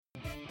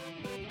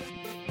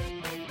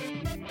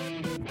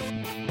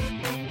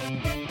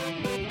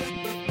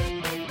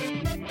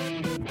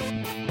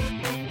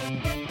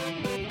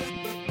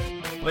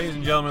Ladies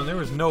and gentlemen, there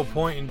was no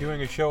point in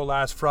doing a show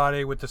last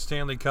Friday with the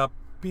Stanley Cup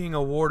being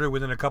awarded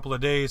within a couple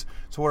of days,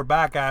 so we're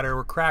back at her.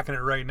 We're cracking it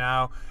right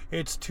now.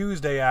 It's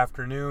Tuesday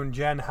afternoon.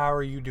 Jen, how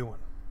are you doing?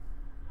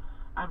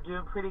 I'm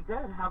doing pretty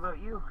good. How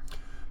about you?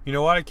 You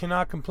know what? I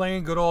cannot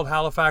complain. Good old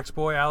Halifax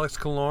boy Alex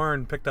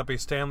Killorn picked up a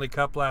Stanley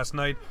Cup last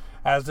night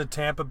as the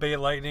Tampa Bay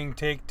Lightning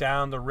take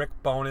down the Rick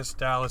Bowness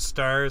Dallas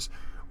Stars.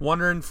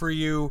 Wondering for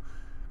you,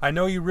 I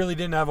know you really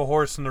didn't have a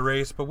horse in the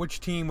race, but which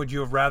team would you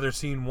have rather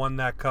seen won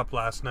that cup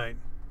last night?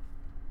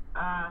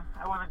 I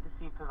wanted to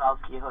see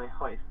Pavelski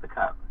hoist the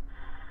cup.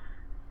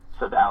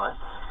 So Dallas.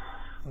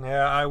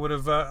 Yeah, I would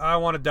have. I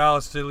wanted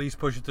Dallas to at least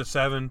push it to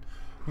 7,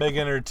 make it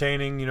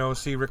entertaining.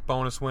 See Rick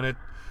Bowness win it.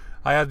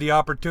 I had the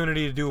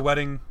opportunity to do a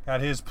wedding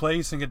at his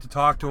place and get to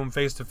talk to him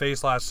face to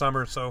face last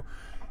summer, so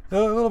a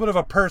little bit of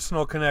a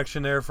personal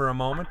connection there for a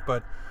moment.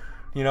 But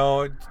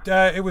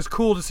it was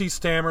cool to see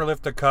Stammer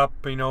lift the cup.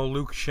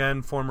 Luke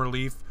Schenn, former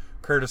Leaf,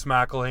 Curtis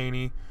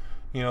McElhaney,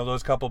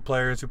 those couple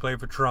players who played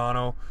for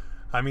Toronto.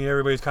 I mean,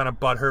 everybody's kind of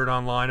butthurt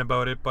online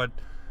about it, but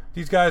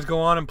these guys go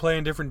on and play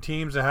in different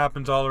teams. It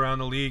happens all around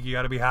the league. You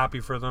got to be happy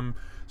for them,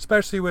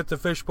 especially with the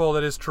fishbowl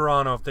that is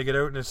Toronto. If they get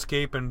out and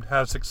escape and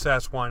have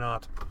success, why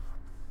not?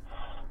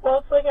 Well,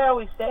 it's like I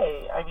always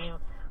say. I mean,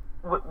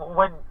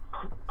 when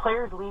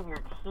players leave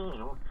your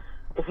team,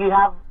 if you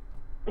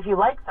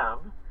like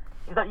them,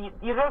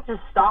 you don't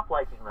just stop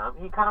liking them.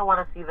 You kind of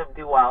want to see them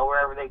do well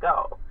wherever they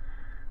go.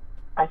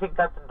 I think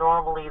that's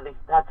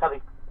how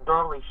they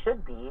normally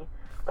should be.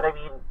 But I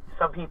mean,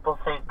 some people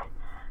think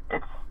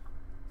it's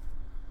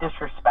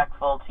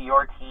disrespectful to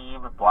your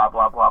team and blah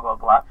blah blah blah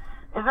blah.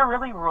 Is there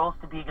really rules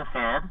to being a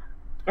fan?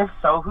 If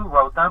so, who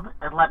wrote them?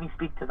 And let me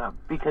speak to them,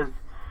 because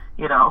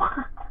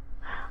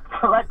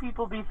let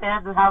people be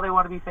fans of how they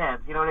want to be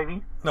fans. You know what I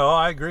mean? No,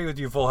 I agree with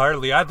you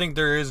full-heartedly. I think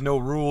there is no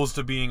rules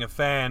to being a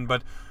fan,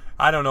 but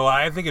I don't know.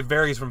 I think it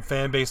varies from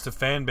fan base to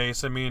fan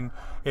base. I mean,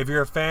 if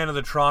you're a fan of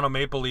the Toronto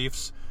Maple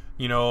Leafs,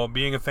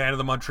 being a fan of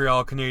the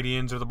Montreal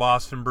Canadiens or the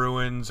Boston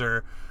Bruins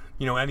or,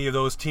 any of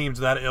those teams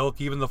of that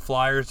ilk, even the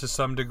Flyers to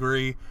some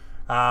degree,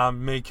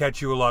 may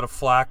catch you a lot of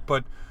flack.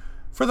 But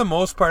for the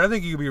most part, I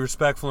think you can be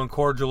respectful and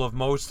cordial of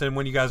most. And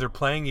when you guys are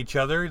playing each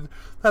other,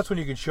 that's when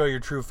you can show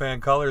your true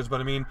fan colors. But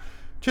I mean,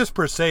 just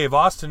per se, if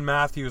Austin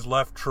Matthews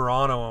left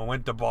Toronto and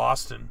went to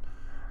Boston,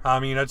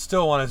 I mean, I'd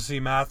still want to see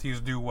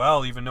Matthews do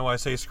well, even though I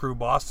say screw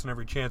Boston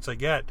every chance I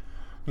get.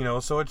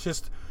 So it's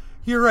just,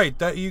 you're right,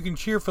 that you can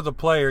cheer for the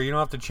player. You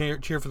don't have to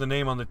cheer for the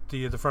name on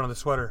the front of the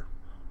sweater.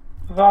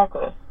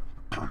 Exactly.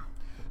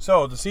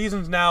 So the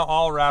season's now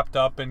all wrapped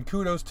up, and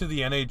kudos to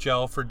the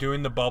NHL for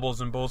doing the bubbles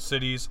in both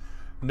cities.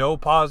 No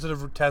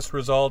positive test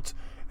results.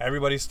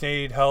 Everybody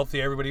stayed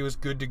healthy. Everybody was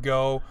good to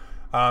go.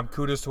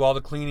 Kudos to all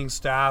the cleaning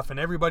staff and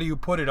everybody who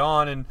put it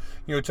on and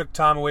took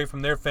time away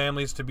from their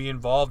families to be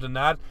involved in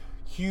that.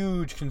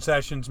 Huge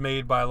concessions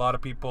made by a lot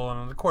of people,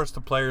 and of course the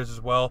players as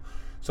well.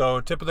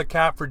 So tip of the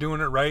cap for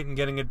doing it right and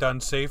getting it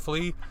done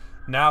safely.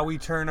 Now we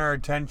turn our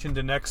attention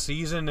to next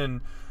season,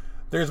 and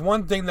there's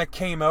one thing that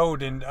came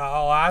out, and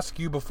I'll ask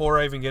you before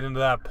I even get into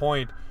that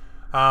point.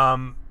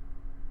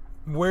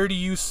 Where do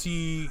you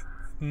see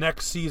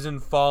next season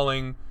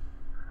falling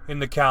in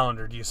the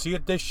calendar? Do you see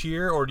it this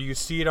year, or do you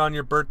see it on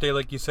your birthday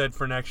like you said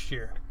for next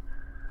year?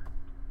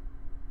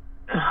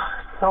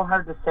 So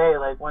hard to say.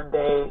 Like, one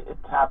day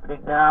it's happening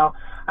now.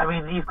 I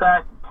mean, you've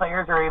got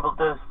players are able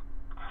to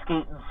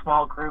skate in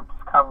small groups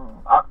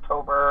come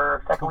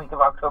October, second week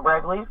of October,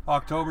 I believe.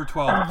 October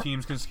 12th.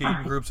 Teams can skate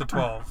in groups of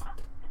 12.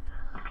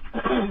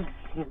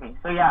 Excuse me.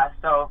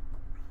 So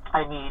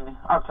I mean,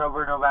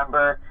 October,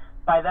 November.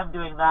 By them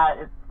doing that,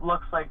 it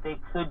looks like they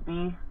could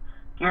be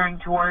gearing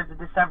towards a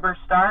December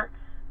start,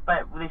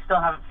 but they still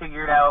haven't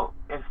figured out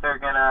if they're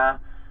going to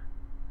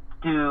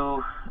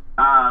do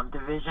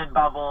division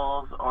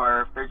bubbles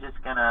or if they're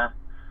just going to,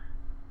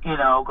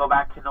 go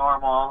back to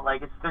normal.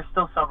 Like, there's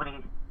still so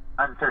many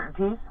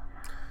uncertainties.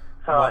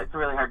 So it's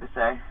really hard to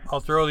say.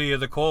 I'll throw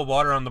the cold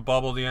water on the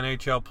bubble. The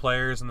NHL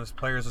players and the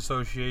Players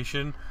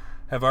Association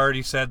have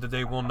already said that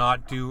they will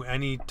not do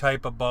any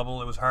type of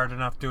bubble. It was hard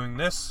enough doing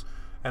this,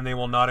 and they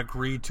will not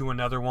agree to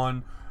another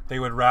one. They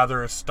would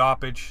rather a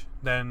stoppage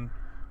than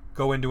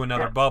go into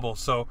another bubble.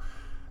 So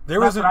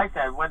That's what I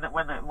said when it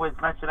was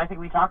mentioned. I think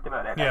we talked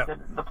about it. Yeah. I said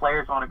the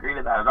players won't agree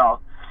to that at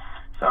all.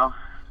 So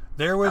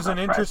there was an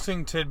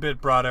interesting tidbit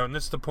brought out, and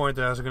this is the point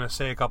that I was going to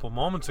say a couple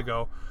moments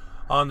ago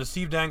on the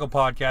Steve Dangle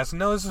podcast. And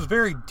now this is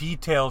very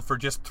detailed for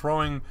just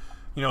throwing,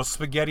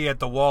 spaghetti at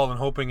the wall and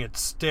hoping it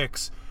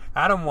sticks.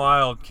 Adam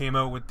Wild came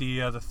out with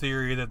the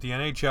theory that the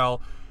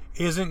NHL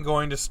isn't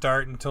going to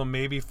start until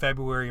maybe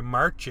February,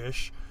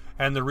 March-ish,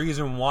 and the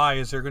reason why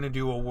is they're going to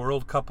do a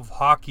World Cup of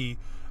Hockey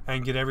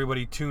and get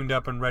everybody tuned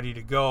up and ready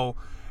to go.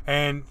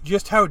 And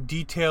just how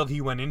detailed he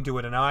went into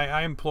it. And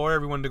I implore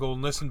everyone to go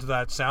and listen to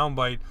that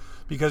soundbite,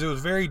 because it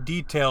was very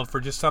detailed for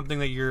just something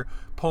that you're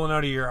pulling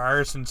out of your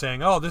arse and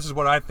saying, oh, this is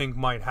what I think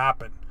might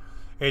happen.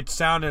 it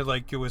sounded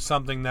like it was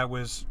something that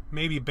was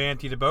maybe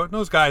bantied about. And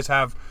those guys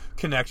have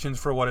connections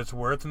for what it's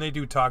worth, and they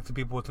do talk to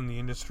people within the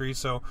industry.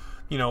 So,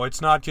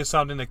 it's not just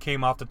something that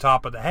came off the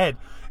top of the head.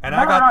 And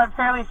I'm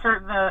fairly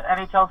certain the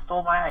NHL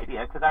stole my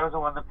idea because I was the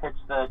one that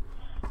pitched the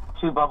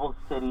 2 bubble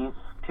cities,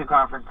 2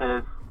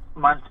 conferences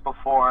months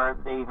before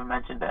they even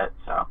mentioned it.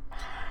 So,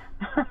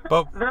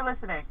 but they're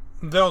listening.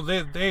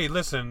 They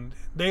listen.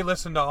 They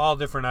listen to all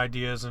different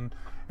ideas, and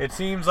it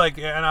seems like,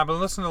 and I've been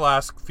listening to the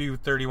last few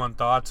 31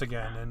 Thoughts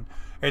again, and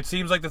it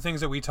seems like the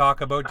things that we talk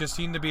about just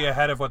seem to be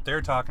ahead of what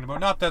they're talking about.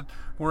 Not that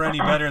we're any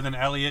better than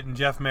Elliot and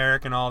Jeff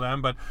Merrick and all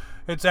them, but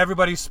it's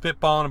everybody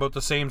spitballing about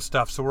the same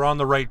stuff, so we're on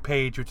the right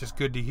page, which is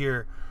good to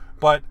hear.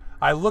 But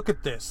I look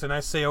at this and I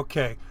say,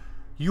 okay,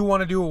 you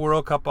want to do a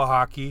World Cup of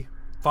Hockey?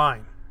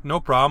 Fine. No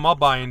problem. I'll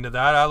buy into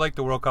that. I like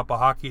the World Cup of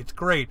Hockey. It's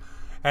great.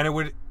 And it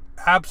would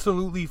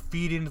absolutely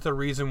feed into the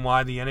reason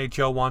why the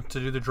NHL wants to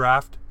do the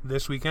draft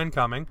this weekend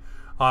coming.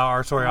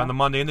 On the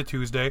Monday and the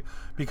Tuesday,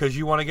 because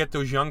you want to get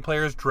those young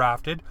players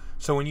drafted.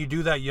 So when you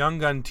do that young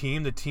gun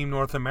team, the Team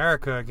North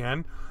America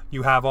again,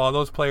 you have all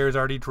those players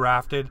already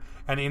drafted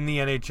and in the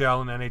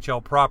NHL and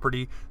NHL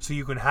property, so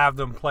you can have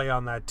them play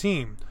on that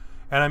team.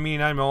 And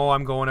I know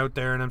I'm going out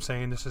there and I'm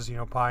saying this is,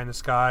 pie in the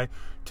sky,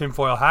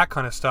 tinfoil hat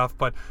kind of stuff,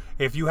 but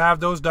if you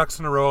have those ducks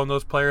in a row and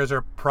those players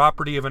are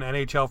property of an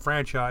NHL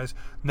franchise,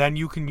 then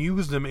you can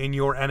use them in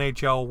your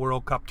NHL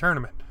World Cup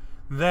tournament.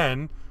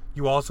 Then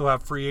you also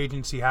have free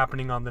agency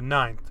happening on the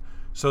 9th.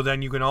 So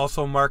then you can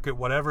also market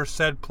whatever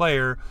said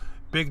player,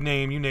 big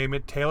name, you name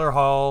it, Taylor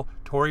Hall,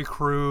 Torrey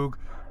Krug,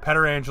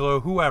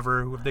 Pietrangelo,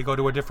 whoever, if they go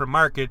to a different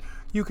market,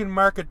 you can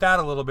market that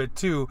a little bit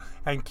too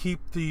and keep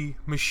the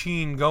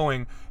machine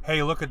going.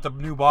 Hey, look at the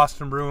new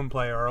Boston Bruin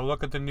player, or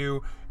look at the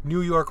new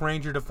New York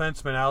Ranger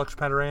defenseman, Alex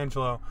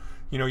Pietrangelo.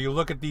 You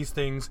look at these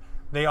things,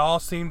 they all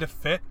seem to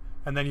fit,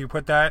 and then you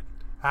put that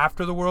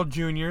after the World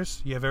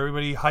Juniors, you have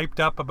everybody hyped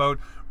up about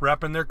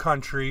repping their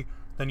country,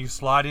 then you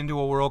slide into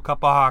a World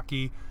Cup of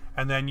Hockey,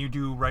 and then you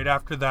do right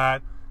after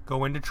that,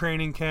 go into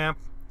training camp,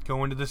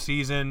 go into the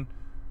season,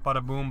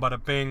 bada boom,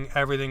 bada bing,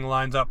 everything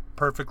lines up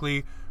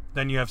perfectly.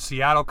 Then you have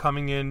Seattle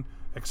coming in,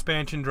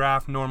 expansion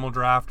draft, normal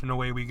draft, and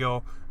away we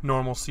go,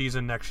 normal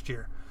season next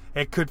year.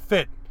 It could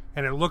fit,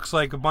 and it looks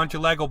like a bunch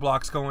of Lego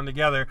blocks going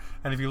together,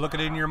 and if you look at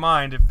it in your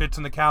mind, it fits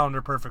in the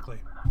calendar perfectly.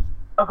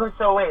 Okay,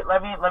 so wait,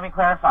 let me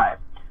clarify.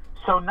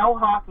 So no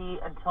hockey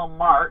until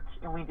March,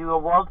 and we do a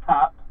World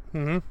Cup,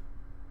 and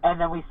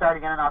then we start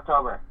again in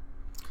October.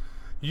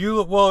 It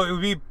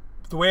would be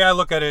the way I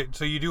look at it.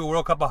 So you do a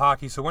World Cup of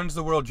Hockey. So when's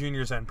the World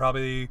Juniors end?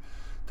 Probably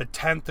the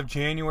 10th of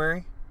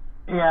January.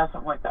 Yeah,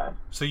 something like that.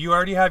 So you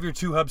already have your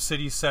 2 hub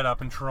cities set up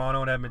in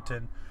Toronto and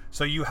Edmonton.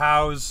 So you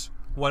house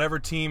whatever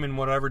team and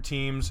whatever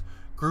teams,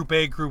 Group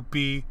A, Group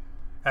B,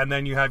 and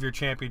then you have your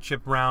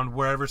championship round,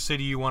 wherever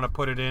city you want to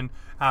put it in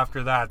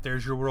after that.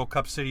 There's your World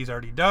Cup cities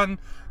already done.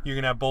 You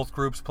can have both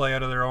groups play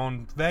out of their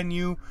own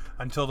venue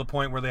until the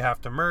point where they have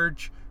to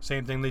merge.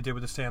 Same thing they did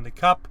with the Stanley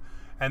Cup.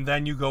 And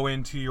then you go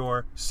into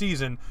your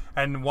season.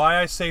 And why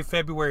I say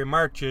February,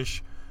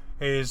 March-ish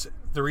is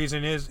the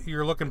reason is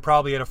you're looking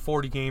probably at a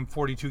 40-game,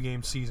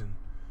 42-game season.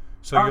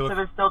 So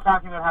they're still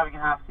talking about having a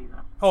half season.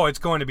 Oh, it's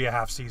going to be a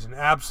half season.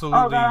 Absolutely.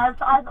 What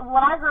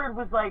I heard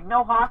was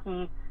no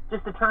hockey,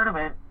 just a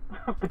tournament.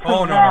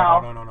 No. In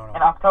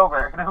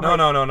October. No.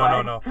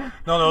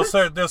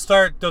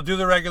 They'll do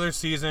the regular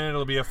season.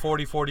 It'll be a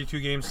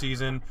 42 game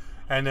season,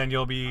 and then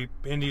you'll be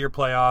into your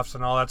playoffs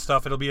and all that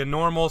stuff. It'll be a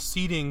normal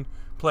seeding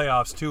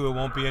playoffs too. It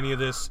won't be any of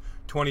this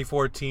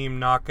 24 team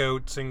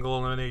knockout, single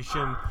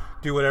elimination,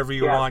 do whatever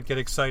you want, get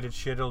excited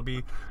shit. It'll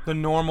be the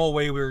normal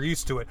way we're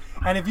used to it.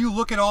 And if you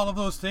look at all of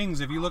those things,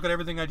 if you look at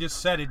everything I just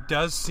said, it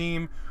does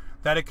seem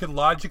that it could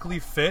logically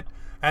fit.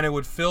 And it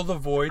would fill the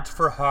voids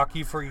for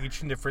hockey for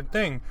each and different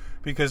thing.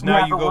 Because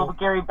now will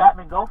Gary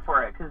Bettman go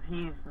for it? Because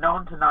he's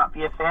known to not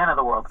be a fan of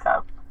the World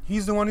Cup.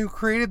 He's the one who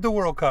created the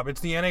World Cup. It's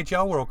the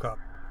NHL World Cup.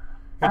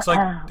 It's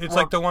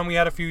like the one we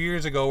had a few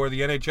years ago where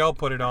the NHL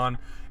put it on,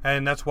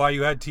 and that's why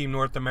you had Team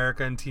North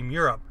America and Team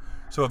Europe.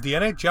 So if the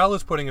NHL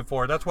is putting it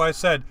forward, that's why I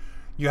said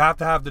you have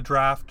to have the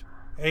draft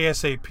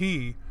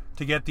ASAP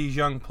to get these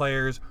young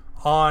players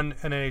on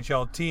an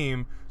NHL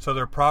team so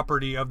they're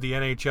property of the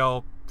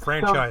NHL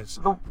franchise.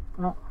 So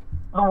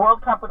the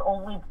World Cup would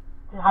only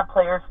have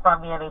players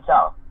from the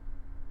NHL.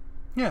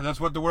 Yeah, that's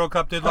what the World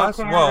Cup did last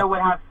year. Canada would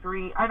have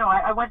 3. I know,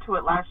 I went to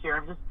it last year.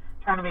 I'm just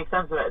trying to make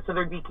sense of it. So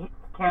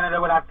Canada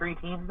would have 3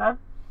 teams then?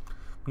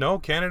 No,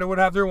 Canada would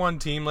have their one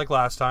team like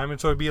last time. And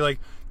so it'd be like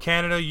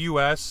Canada,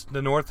 U.S.,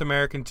 the North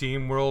American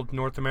team, World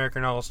North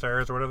American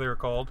All-Stars, or whatever they were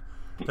called,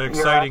 the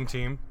exciting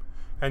team.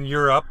 And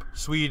Europe,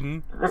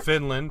 Sweden,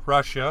 Finland,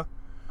 Russia.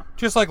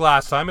 Just like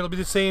last time, it'll be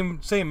the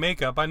same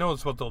makeup. I know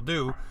that's what they'll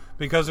do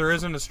because there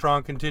isn't a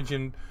strong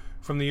contingent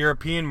from the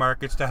European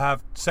markets to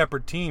have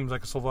separate teams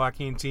like a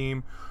Slovakian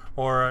team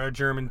or a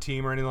German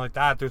team or anything like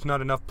that. There's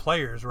not enough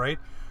players, right?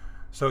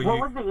 So what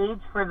was the age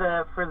for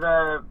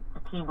the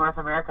Team North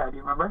America? Do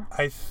you remember?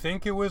 I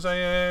think it was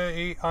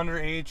under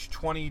age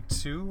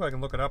 22. I can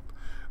look it up.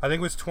 I think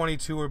it was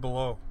 22 or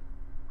below.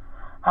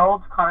 How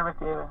old's Connor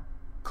McDavid?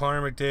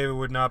 Connor McDavid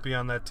would not be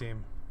on that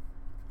team.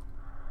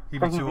 He'd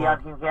be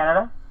on Team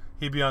Canada?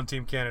 He'd be on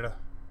Team Canada.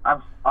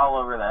 I'm all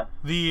over this.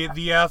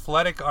 The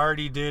Athletic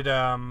already did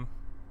a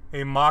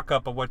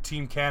mock-up of what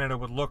Team Canada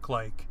would look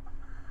like.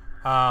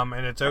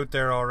 And it's out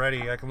there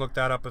already. I can look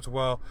that up as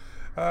well.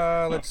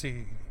 Let's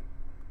see.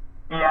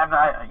 Yeah, I'm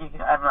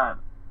not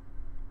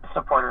a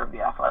supporter of the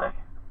Athletic.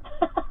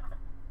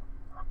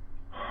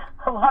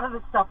 A lot of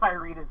the stuff I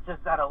read is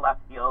just out of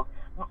left field.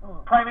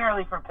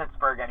 Primarily from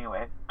Pittsburgh,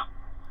 anyway.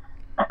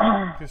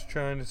 Just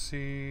trying to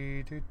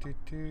see.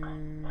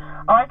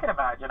 Oh, I can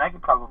imagine. I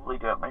could probably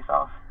do it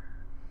myself.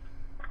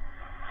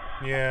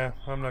 Yeah,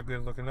 I'm not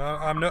good looking.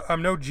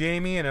 I'm no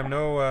Jamie, and I'm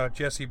no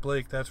Jesse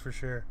Blake. That's for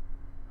sure.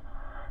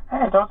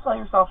 Hey, don't sell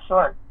yourself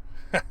short.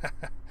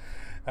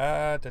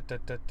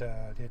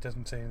 It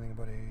doesn't say anything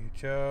about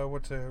age.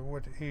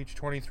 What age?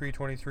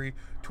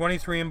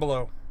 23 and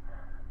below.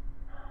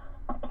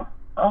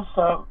 Oh,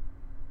 so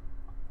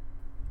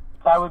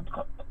that would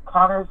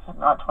Connor's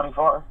not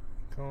 24.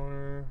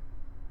 Connor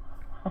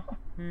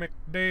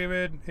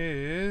McDavid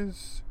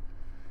is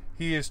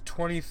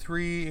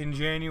 23 in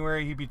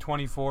January. He'd be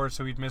 24,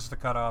 so he'd miss the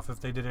cutoff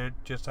if they did it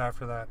just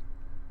after that.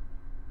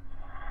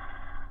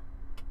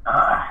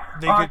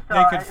 They could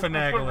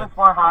finagle it.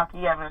 More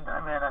hockey. I'm in.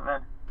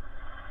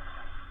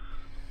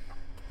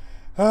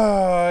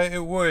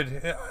 It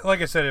would.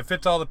 Like I said, it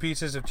fits all the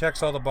pieces, it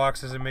checks all the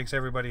boxes, it makes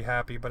everybody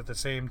happy. But at the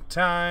same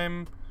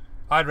time,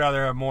 I'd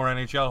rather have more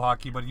NHL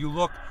hockey. But you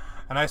look,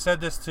 and I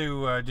said this to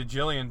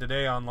Jillian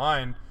today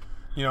online,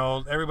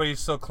 everybody's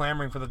still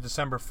clamoring for the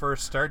December 1st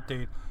start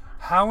date.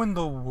 How in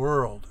the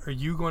world are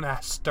you going to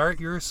start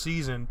your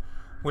season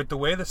with the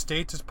way the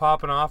States is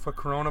popping off with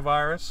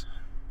coronavirus?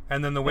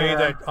 And then the way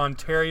that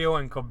Ontario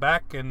and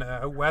Quebec and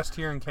west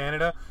here in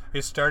Canada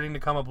is starting to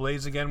come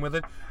ablaze again with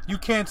it. You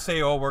can't say,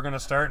 oh, we're going to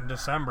start in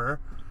December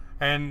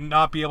and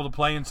not be able to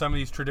play in some of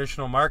these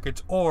traditional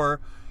markets. Or,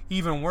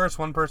 even worse,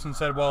 one person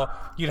said, well,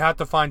 you'd have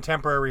to find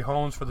temporary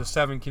homes for the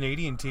 7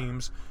 Canadian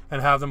teams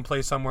and have them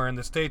play somewhere in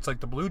the States like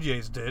the Blue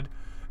Jays did.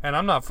 And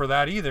I'm not for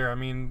that either. I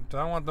mean,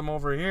 I want them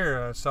over here,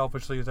 as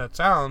selfishly as that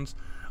sounds.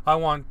 I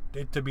want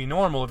it to be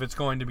normal if it's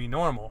going to be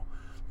normal.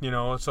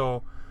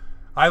 So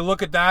I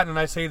look at that and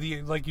I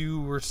say, like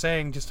you were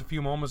saying just a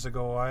few moments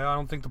ago, I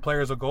don't think the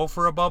players will go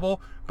for a bubble,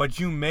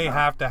 but you may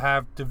have to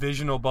have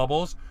divisional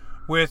bubbles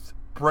with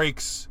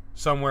breaks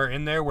somewhere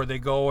in there where they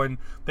go and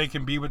they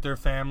can be with their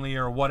family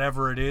or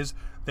whatever it is.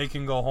 They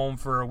can go home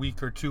for a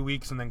week or 2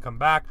 weeks and then come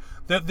back.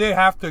 They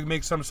have to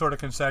make some sort of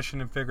concession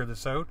and figure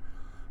this out,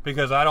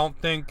 because I don't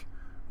think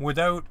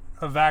without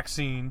a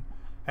vaccine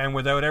and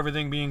without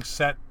everything being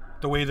set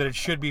the way that it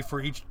should be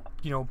for each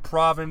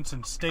province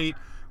and state,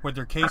 with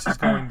their cases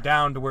going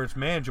down to where it's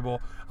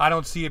manageable, I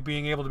don't see it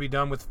being able to be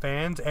done with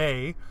fans,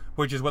 A,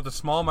 which is what the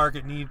small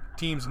market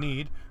teams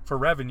need for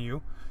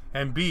revenue,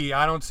 and B,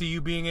 I don't see you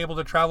being able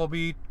to travel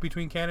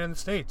between Canada and the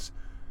States.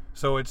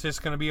 So it's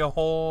just going to be a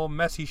whole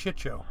messy shit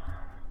show.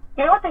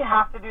 You know what they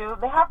have to do?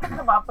 They have to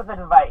come up with a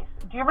device.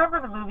 Do you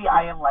remember the movie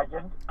I Am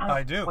Legend?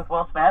 I do. With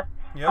Will Smith?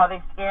 Yep. How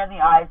they scan the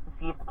eyes to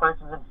see if the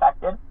person's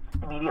infected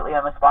immediately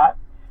on the spot?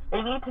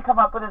 They need to come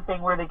up with a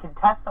thing where they can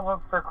test someone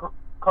for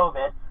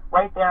COVID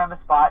right there on the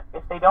spot.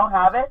 If they don't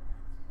have it,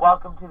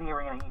 welcome to the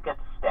arena. You get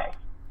to stay.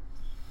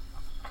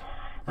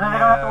 And then they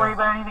don't have to worry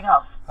about anything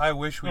else. I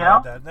wish we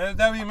had that. That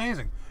would be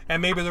amazing.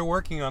 And maybe they're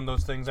working on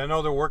those things. I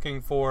know they're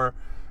working for,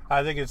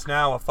 I think it's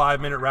now a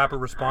 5-minute rapid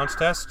response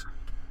test.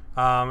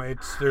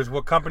 There's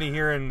a company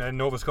here in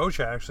Nova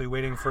Scotia actually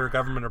waiting for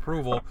government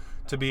approval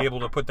to be able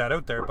to put that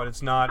out there, but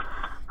it's not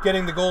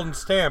getting the golden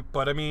stamp.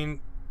 But I mean,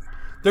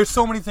 there's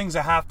so many things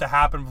that have to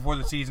happen before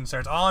the season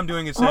starts. All I'm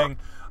doing is saying,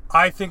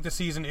 I think the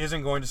season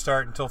isn't going to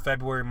start until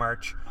February,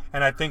 March,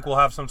 and I think we'll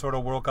have some sort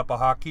of World Cup of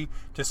hockey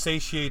to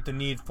satiate the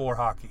need for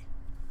hockey.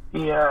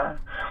 Yeah.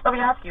 Let me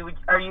ask you,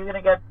 are you going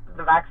to get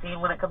the vaccine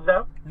when it comes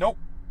out? Nope.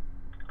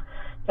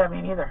 Yeah,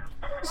 me neither.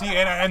 See,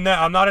 and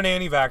I'm not an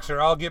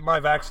anti-vaxxer. I'll get my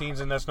vaccines,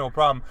 and that's no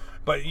problem.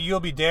 But you'll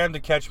be damned to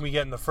catch me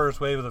getting the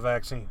first wave of the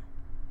vaccine.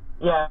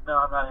 Yeah, no,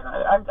 I'm not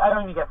in. I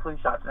don't even get flu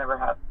shots. Never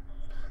have.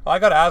 I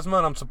got asthma,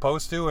 and I'm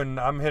supposed to, and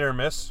I'm hit or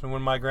miss. And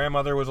when my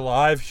grandmother was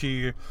alive,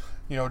 she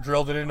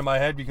drilled it into my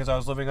head because I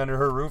was living under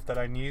her roof that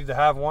I needed to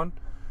have one.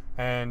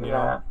 And,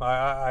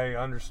 I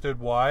understood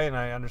why, and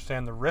I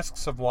understand the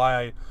risks of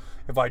why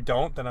if I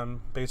don't, then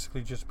I'm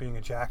basically just being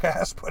a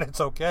jackass, but it's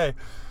okay.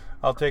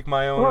 I'll take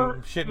my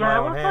own shit in my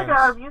own hands. Like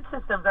our immune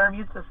systems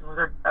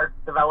are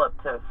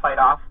developed to fight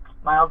off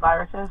mild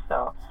viruses,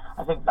 so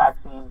I think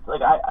vaccines,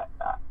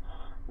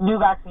 new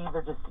vaccines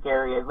are just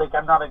scary. Like,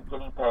 I'm not a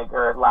guinea pig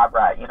or a lab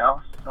rat,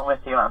 I'm with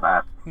you on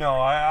that. No,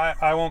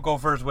 I won't go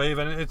first wave,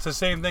 and it's the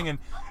same thing, and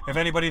if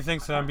anybody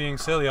thinks that I'm being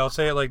silly, I'll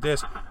say it like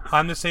this.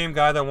 I'm the same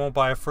guy that won't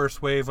buy a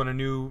first wave when a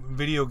new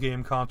video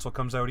game console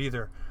comes out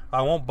either.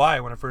 I won't buy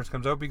it when it first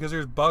comes out because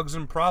there's bugs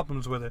and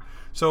problems with it.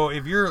 So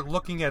if you're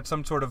looking at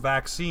some sort of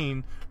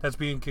vaccine that's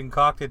being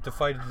concocted to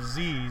fight a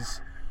disease,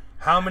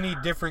 how many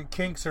different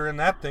kinks are in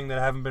that thing that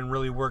haven't been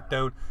really worked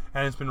out,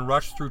 and it's been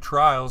rushed through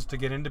trials to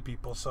get into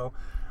people? So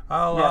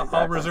I'll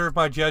exactly. reserve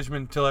my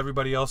judgment until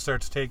everybody else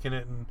starts taking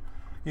it and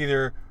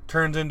either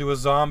turns into a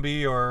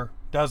zombie or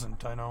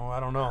doesn't. I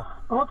don't know.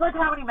 Well, it's like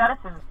how many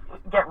medicines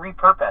get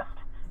repurposed,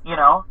 you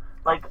know?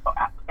 Like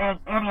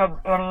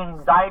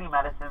anti-anxiety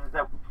medicines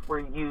that were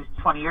used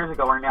 20 years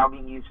ago are now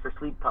being used for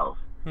sleep pills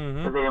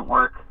because they didn't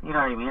work. You know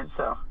what I mean?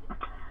 So,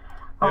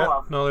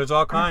 well. No, there's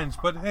all kinds.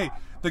 But hey,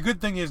 the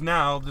good thing is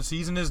now the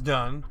season is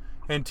done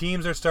and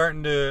teams are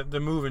starting to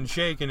move and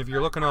shake. And if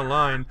you're looking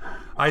online,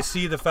 I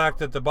see the fact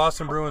that the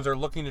Boston Bruins are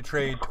looking to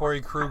trade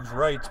Torrey Krug's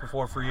rights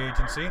before free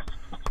agency,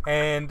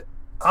 and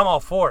I'm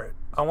all for it.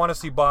 I want to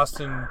see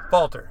Boston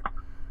falter.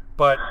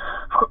 But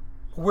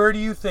where do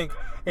you think,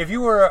 if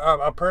you were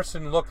a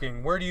person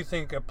looking, where do you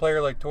think a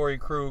player like Torrey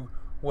Krug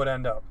would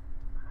end up?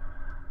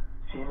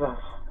 Jesus.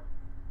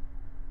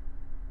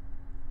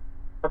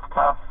 That's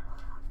tough.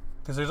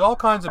 Because there's all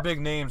kinds of big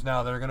names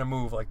now that are going to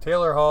move. Like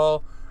Taylor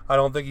Hall, I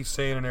don't think he's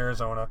staying in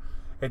Arizona.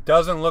 It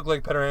doesn't look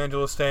like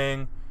Pietrangelo is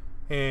staying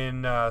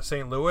in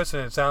St. Louis,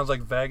 and it sounds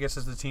like Vegas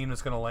is the team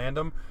that's going to land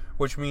him,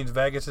 which means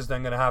Vegas is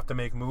then going to have to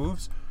make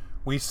moves.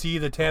 We see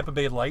the Tampa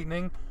Bay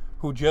Lightning,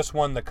 who just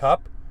won the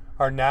Cup,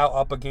 are now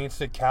up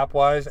against it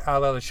cap-wise, a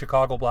la the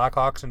Chicago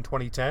Blackhawks in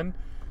 2010.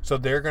 So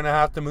they're going to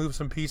have to move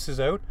some pieces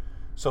out.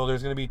 So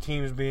there's going to be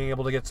teams being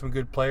able to get some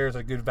good players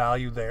at good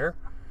value there.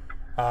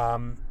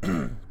 And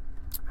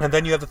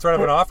then you have the threat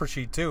of an offer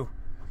sheet, too.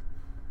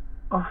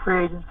 Well,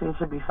 free agency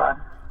should be fun.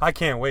 I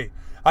can't wait.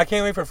 I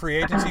can't wait for free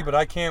agency, but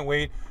I can't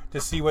wait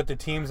to see what the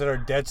teams that are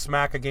dead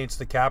smack against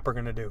the cap are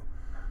going to do.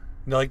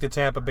 Like the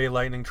Tampa Bay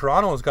Lightning.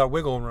 Toronto has got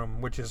wiggle room,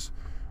 which is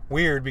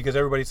weird because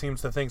everybody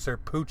seems to think they're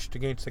pooched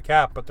against the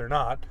cap, but they're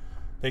not.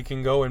 They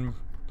can go and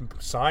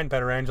sign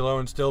Pietrangelo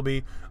and still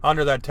be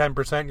under that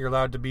 10% you're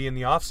allowed to be in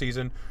the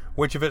offseason,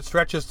 which if it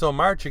stretches till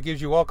March, it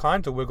gives you all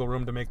kinds of wiggle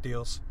room to make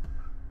deals.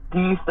 Do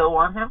you still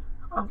want him?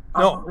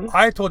 No,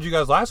 I told you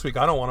guys last week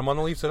I don't want him on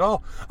the Leafs at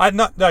all. I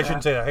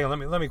shouldn't say that. Hang on,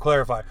 let me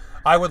clarify.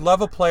 I would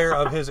love a player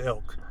of his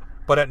ilk,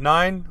 but at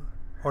 $9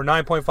 or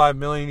 $9.5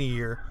 million a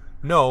year,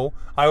 no.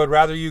 I would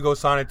rather you go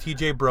sign a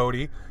TJ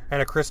Brody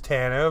and a Chris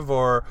Tanev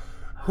or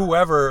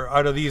whoever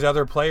out of these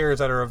other players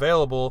that are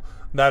available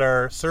that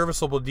are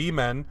serviceable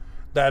D-men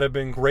that have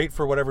been great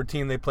for whatever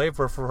team they play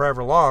for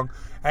forever long,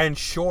 and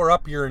shore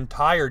up your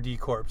entire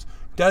D-corps.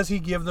 Does he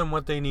give them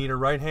what they need? A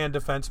right-hand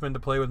defenseman to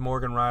play with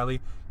Morgan Riley?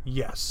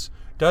 Yes.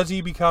 Does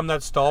he become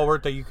that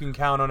stalwart that you can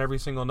count on every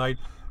single night?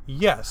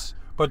 Yes.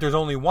 But there's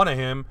only one of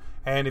him,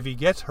 and if he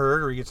gets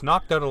hurt or he gets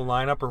knocked out of the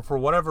lineup or for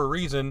whatever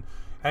reason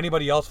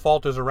anybody else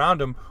falters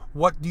around him,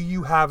 what do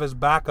you have as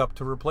backup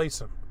to replace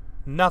him?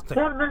 Nothing.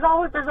 Yeah, there's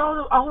always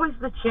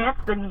the chance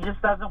that he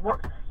just doesn't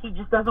work. He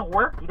just doesn't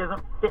work. He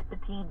doesn't fit the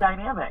team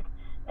dynamic,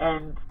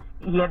 and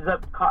he ends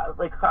up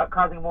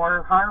causing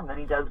more harm than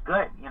he does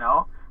good. You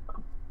know,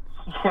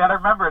 you gotta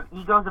remember,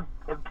 ego's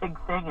a big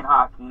thing in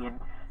hockey,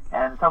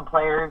 and some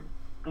players'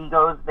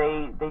 egos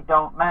they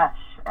don't mesh,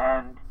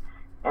 and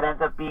it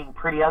ends up being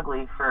pretty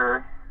ugly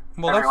for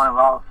everyone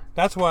involved.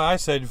 That's why I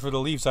said for the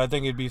Leafs, I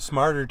think it'd be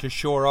smarter to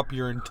shore up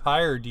your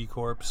entire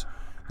D-corps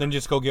than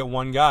just go get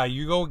one guy.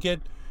 You go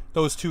get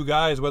those two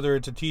guys, whether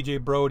it's a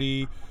TJ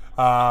Brody,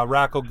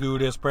 Racco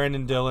Gudis,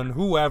 Brandon Dillon,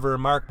 whoever,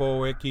 Mark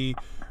Bowicki,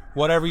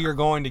 whatever you're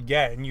going to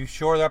get, and you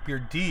shore up your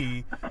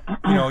D,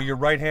 you know, your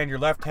right hand, your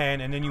left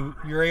hand, and then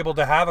you're able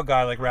to have a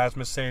guy like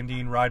Rasmus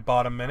Sandin ride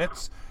bottom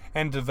minutes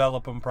and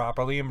develop him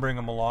properly and bring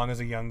him along as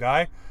a young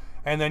guy,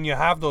 and then you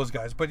have those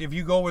guys. But if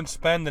you go and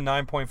spend the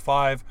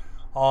 9.5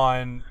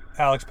 on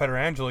Alex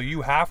Pietrangelo,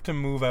 you have to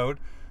move out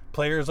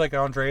players like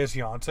Andreas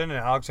Janssen and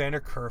Alexander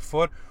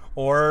Kerfoot,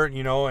 or,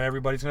 you know,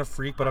 everybody's going to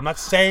freak, but I'm not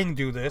saying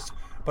do this,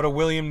 but a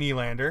William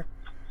Nylander.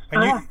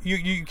 And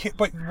you can't,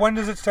 but when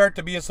does it start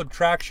to be a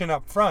subtraction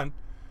up front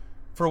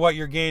for what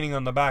you're gaining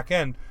on the back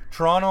end?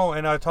 Toronto,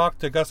 and I talked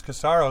to Gus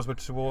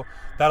Casaros,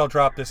 that'll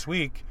drop this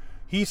week.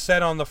 He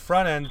said on the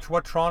front end,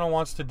 what Toronto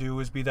wants to do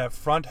is be that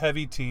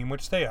front-heavy team,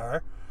 which they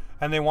are,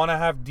 and they want to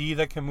have D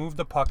that can move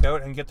the puck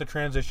out and get the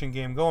transition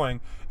game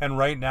going. And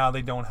right now,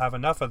 they don't have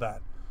enough of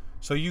that.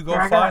 So you go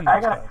find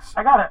those guys.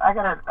 I got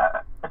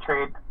a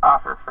trade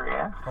offer for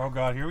you. Oh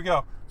God, here we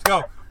go. Let's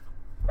go.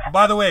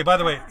 By the way,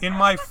 in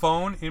my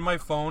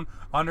phone,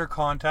 under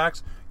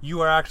contacts, you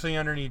are actually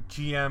underneath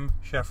GM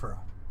Sheffro.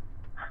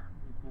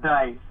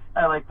 Nice.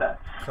 I like that.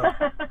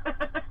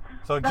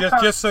 So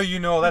just so you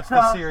know, that's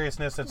the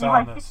seriousness that's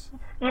on this.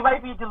 You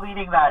might be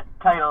deleting that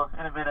title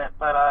in a minute,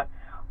 but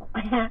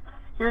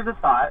here's a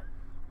thought.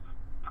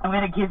 I'm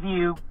going to give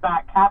you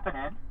back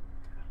Kapanen,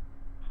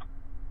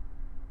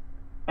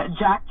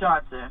 Jack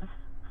Johnson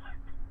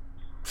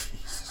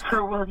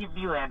for William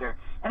Nylander.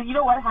 And you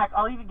know what? Heck,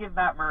 I'll even give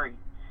Matt Murray.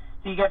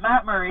 So you get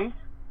Matt Murray,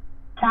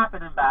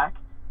 Kapanen back,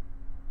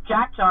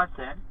 Jack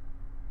Johnson,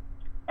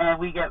 and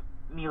we get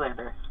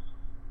Nylander.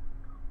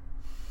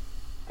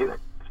 Do it.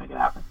 Let's make it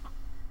happen.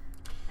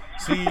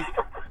 See,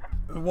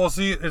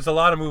 it's a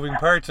lot of moving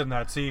parts in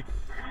that. See,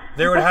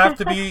 there would have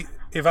to be,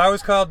 if I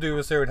was Kyle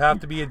Dubas, there would have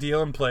to be a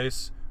deal in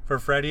place for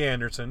Freddie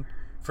Anderson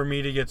for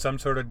me to get some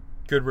sort of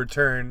good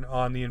return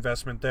on the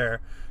investment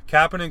there.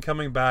 Kapanen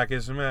coming back it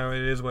is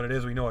what it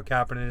is. We know what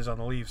Kapanen is on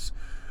the Leafs.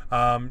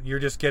 You're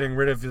just getting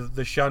rid of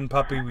the shun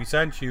puppy we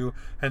sent you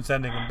and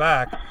sending him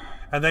back.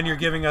 And then you're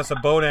giving us a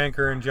boat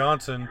anchor in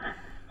Johnson,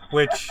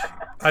 which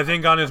I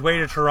think on his way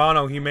to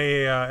Toronto, he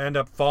may end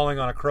up falling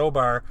on a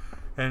crowbar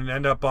and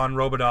end up on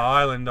Robidas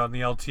Island on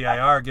the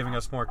LTIR, giving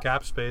us more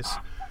cap space.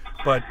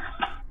 But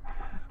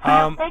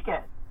take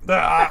it.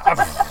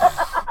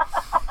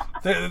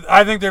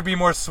 I think there'd be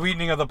more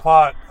sweetening of the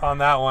pot on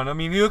that one. I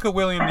mean, you look at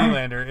William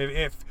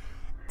Nylander.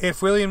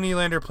 If William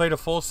Nylander played a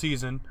full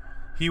season,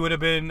 he would have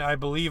been, I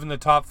believe, in the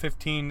top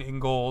 15 in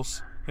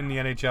goals in the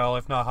NHL,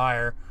 if not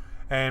higher.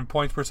 And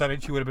points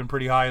percentage, he would have been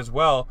pretty high as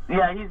well.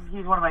 Yeah,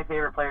 he's one of my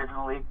favorite players in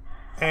the league.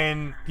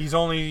 And he's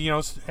only,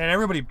 and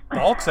everybody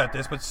balks at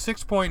this, but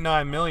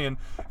 $6.9 million,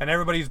 and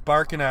everybody's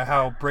barking at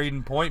how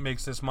Braden Point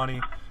makes this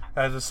money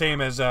as the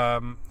same as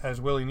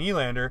Willie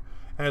Nylander.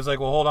 And it's like,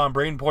 well, hold on,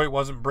 Braden Point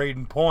wasn't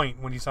Braden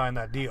Point when he signed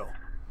that deal.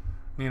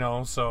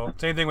 So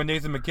same thing with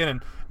Nathan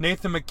MacKinnon.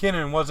 Nathan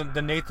MacKinnon wasn't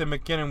the Nathan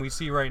MacKinnon we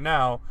see right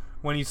now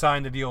when he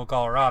signed the deal with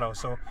Colorado.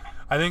 So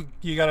I think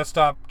you got to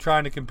stop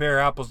trying to compare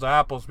apples to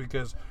apples,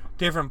 because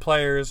different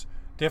players,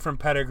 different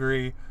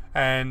pedigree,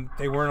 and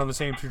they weren't on the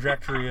same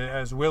trajectory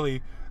as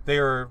Willie.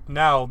 They're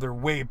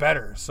way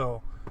better.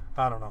 So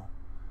I don't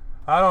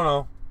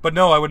know. But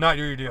no, I would not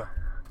do your deal.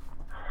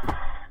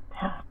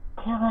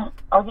 Damn it.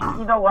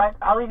 You know what?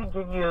 I'll even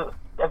give you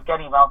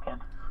Evgeny Malkin.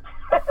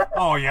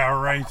 Oh, yeah,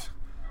 right.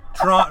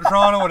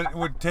 Toronto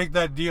would take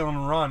that deal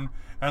and run,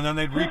 and then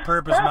they'd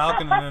repurpose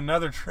Malkin in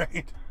another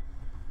trade.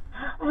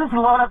 Just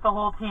load up the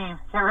whole team.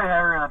 Get rid of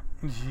everyone.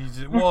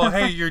 Jesus. Well,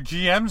 hey, your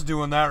GM's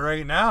doing that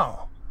right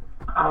now.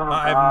 Oh,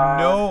 I have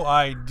no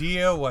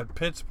idea what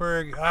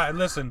Pittsburgh...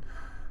 listen,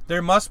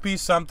 there must be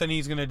something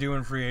he's going to do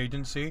in free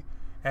agency,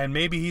 and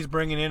maybe he's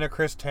bringing in a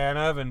Chris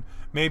Tanev, and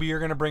maybe you're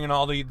going to bring in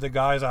all the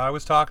guys I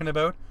was talking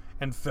about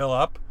and fill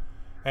up,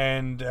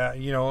 and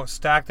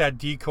stack that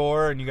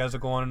decor, and you guys will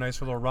go on a nice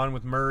little run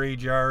with Murray,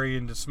 Jarry,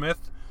 and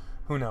DeSmith.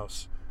 Who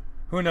knows?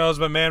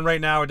 But man, right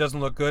now it doesn't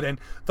look good. And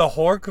the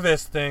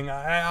Hornqvist thing,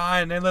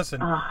 and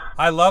listen,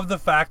 I love the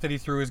fact that he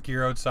threw his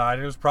gear outside.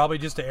 It was probably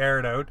just to air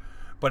it out,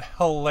 but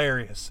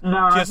hilarious.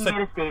 No, he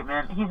made a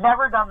statement. He's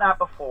never done that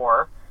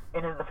before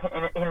in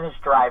his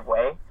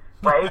driveway,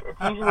 right?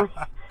 It's usually,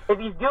 if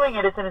he's doing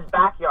it, it's in his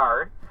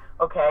backyard.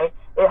 Okay,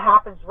 it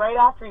happens right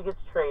after he gets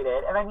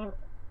traded, and I mean,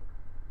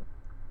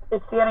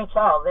 it's the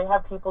NHL. They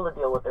have people to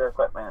deal with their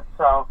equipment,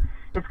 so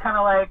it's kind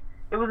of like,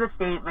 it was a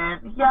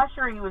statement. Yeah,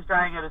 sure, he was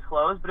drying out his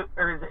clothes,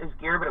 or his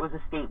gear, but it was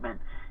a statement.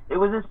 It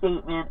was a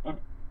statement, and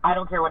I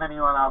don't care what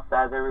anyone else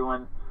says.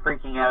 Everyone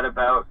freaking out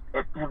about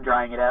him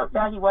drying it out.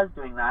 Yeah, he was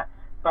doing that,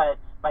 but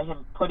by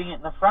him putting it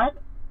in the front,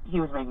 he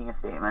was making a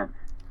statement.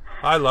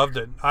 I loved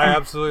it. I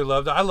absolutely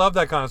loved it. I love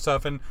that kind of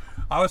stuff, and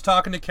I was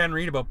talking to Ken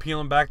Reed about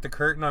peeling back the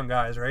curtain on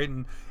guys, right,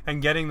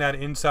 and getting that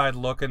inside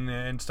look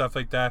and stuff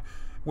like that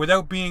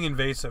without being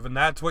invasive, and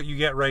that's what you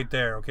get right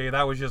there, okay?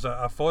 That was just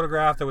a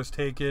photograph that was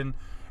taken,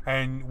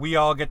 and we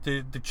all get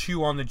to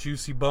chew on the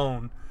juicy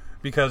bone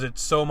because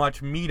it's so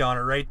much meat on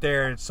it right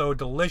there. It's so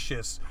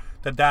delicious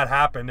that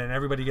happened, and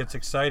everybody gets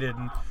excited.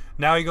 And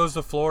now he goes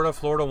to Florida.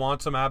 Florida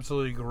wants him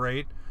absolutely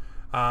great.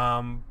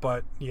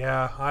 But,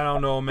 yeah, I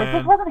don't know, man. It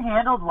just wasn't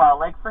handled well.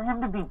 Like, for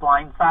him to be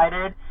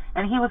blindsided,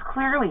 and he was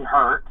clearly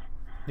hurt.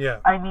 Yeah.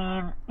 I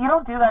mean, you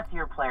don't do that to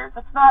your players.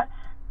 It's not,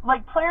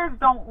 like, players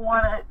don't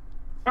want to...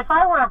 If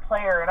I were a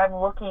player and I'm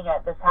looking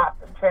at this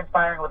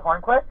transpiring with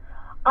Hornqvist,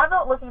 I'm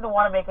not looking to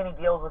want to make any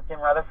deals with Jim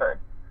Rutherford.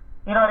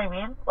 You know what I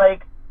mean?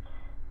 Like,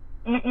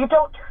 you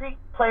don't treat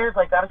players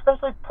like that,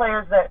 especially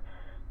players that,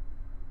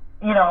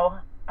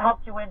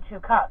 helped you win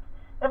 2 cups.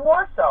 And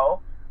more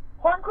so,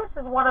 Hornqvist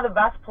is one of the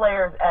best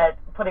players at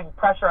putting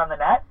pressure on the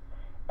net,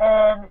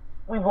 and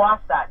we've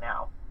lost that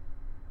now.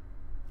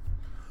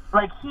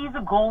 Like, he's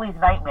a goalie's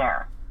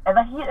nightmare. And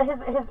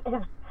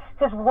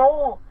his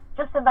role,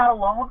 just in that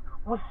alone,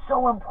 was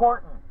so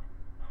important.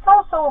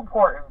 So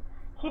important.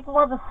 Keep him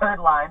on the third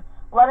line.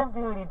 Let him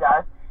do what he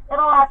does. In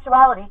all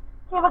actuality,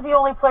 he was the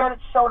only player that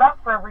showed up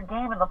for every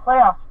game in the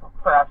playoffs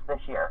for us this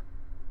year.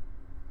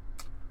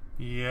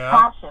 Yeah.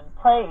 Passion.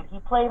 He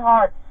played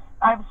hard.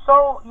 I'm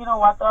so, you know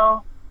what,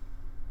 though?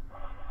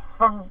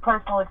 From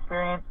personal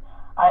experience,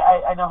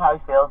 I know how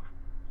he feels.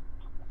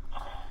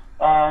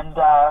 And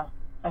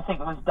I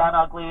think it was done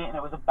ugly, and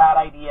it was a bad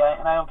idea,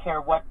 and I don't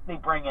care what they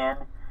bring in.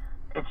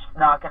 It's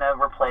not going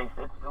to replace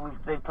it.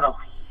 They put a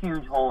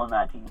huge hole in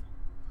that team.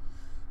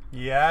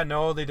 Yeah,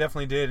 no, they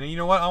definitely did. And you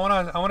know what? I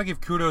want to give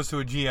kudos to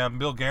a GM,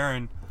 Bill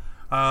Guerin.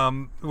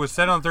 It was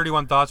said on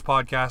 31 Thoughts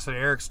podcast that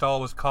Eric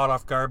Stahl was caught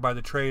off guard by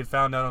the trade,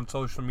 found out on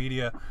social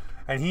media,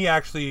 and he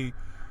actually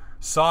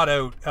sought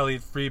out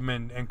Elliot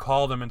Friedman and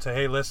called him and said,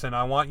 hey, listen,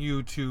 I want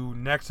you to,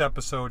 next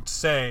episode,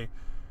 say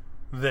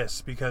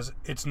this, because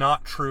it's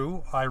not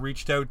true. I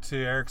reached out to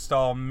Eric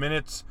Stahl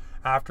minutes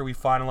after we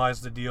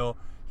finalized the deal.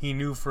 he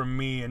knew from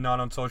me and not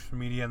on social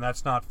media, and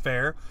that's not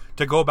fair.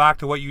 To go back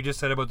to what you just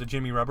said about the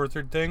Jimmy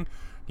Rutherford thing,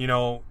 you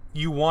know,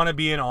 you want to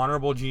be an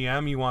honorable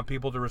GM, you want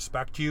people to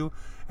respect you,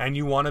 and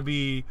you want to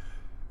be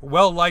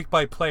well liked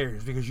by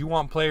players, because you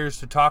want players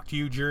to talk to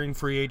you during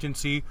free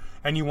agency,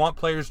 and you want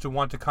players to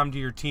want to come to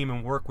your team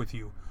and work with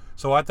you.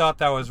 So I thought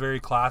that was very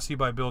classy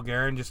by Bill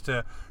Guerin, just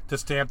to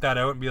stamp that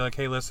out and be like,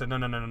 hey, listen,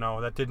 no,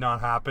 that did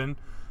not happen,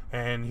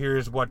 and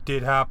here's what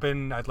did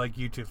happen. I'd like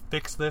you to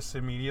fix this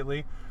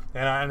immediately,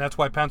 and that's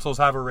why pencils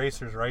have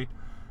erasers, right?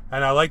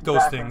 And I like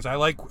those things. I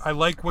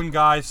like when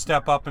guys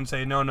step up and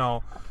say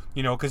no,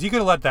 you know, because you could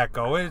have let that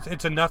go.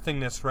 It's a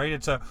nothingness, right?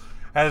 It's a,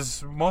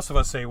 as most of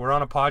us say, we're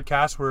on a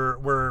podcast.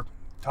 We're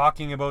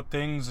talking about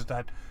things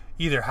that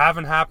either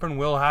haven't happened,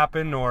 will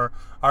happen, or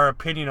our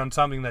opinion on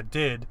something that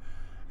did.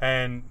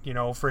 And, you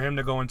know, for him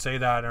to go and say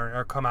that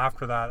or come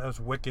after that was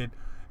wicked.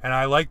 And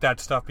I like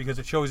that stuff because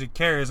it shows he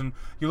cares. And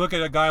you look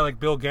at a guy like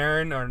Bill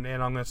Guerin, and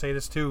I'm going to say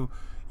this too,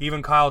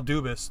 even Kyle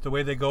Dubas, the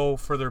way they go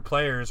for their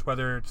players,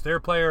 whether it's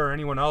their player or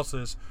anyone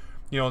else's,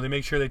 you know, they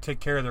make sure they take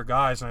care of their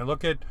guys. And I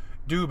look at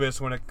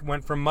Dubas when it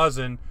went from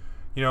Muzzin,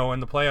 you know, in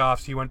the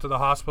playoffs, he went to the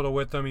hospital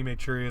with them. He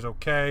made sure he was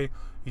okay.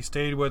 He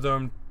stayed with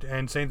them.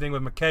 And same thing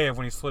with Mikheyev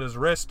when he slit his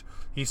wrist.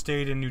 He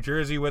stayed in New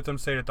Jersey with him,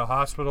 stayed at the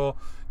hospital,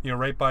 you know,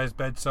 right by his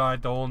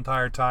bedside the whole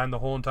entire time, the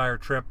whole entire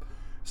trip.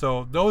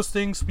 So those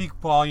things speak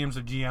volumes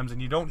of GMs,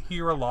 and you don't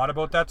hear a lot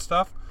about that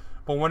stuff.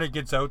 But when it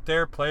gets out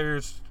there,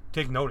 players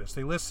take notice.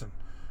 They listen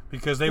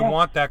because they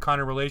want that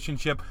kind of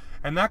relationship.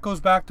 And that goes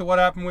back to what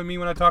happened with me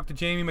when I talked to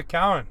Jamie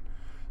McCowan.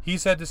 He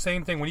said the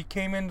same thing. When he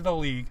came into the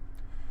league,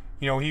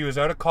 you know, he was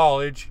out of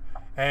college,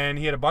 and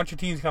he had a bunch of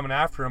teams coming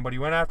after him, but he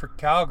went after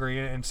Calgary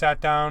and sat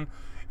down,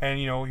 and,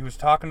 you know, he was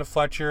talking to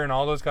Fletcher and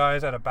all those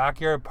guys at a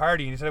backyard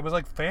party, and he said it was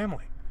like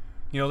family.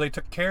 You know, they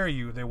took care of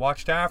you. They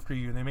watched after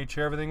you. They made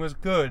sure everything was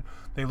good.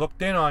 They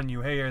looked in on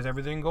you. Hey, is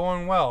everything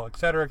going well? Et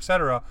cetera, et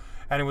cetera.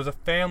 And it was a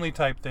family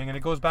type thing, and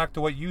it goes back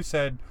to what you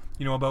said,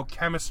 you know, about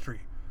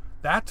chemistry.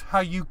 That's how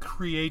you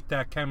create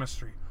that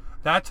chemistry.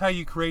 That's how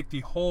you create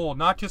the whole,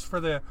 not just for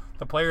the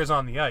players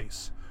on the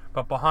ice,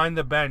 but behind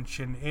the bench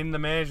and in the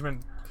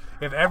management.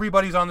 If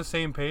everybody's on the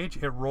same page,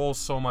 it rolls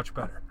so much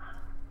better.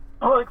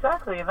 Oh,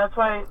 exactly. And that's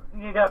why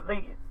you got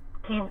the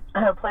team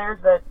players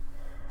that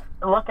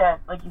look at,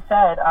 like you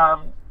said,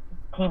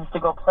 teams to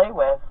go play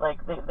with. Like,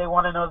 they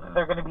want to know that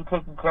they're going to be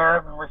taken care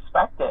of and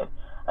respected.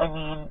 I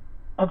mean,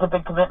 it's a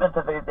big commitment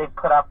that they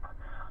put up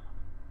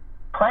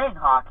playing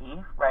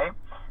hockey, right?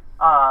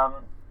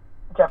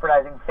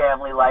 Jeopardizing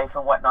family life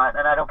and whatnot.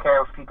 And I don't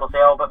care if people say,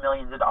 oh, but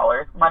millions of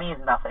dollars. Money is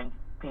nothing,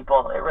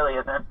 people. It really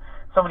isn't.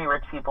 So many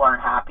rich people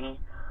aren't happy.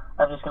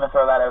 I'm just going to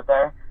throw that out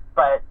there.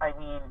 But, I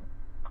mean,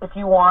 if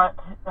you want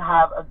to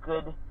have a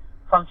good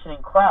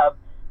functioning club,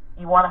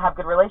 you want to have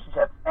good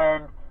relationships.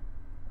 And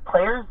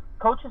players,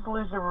 coaches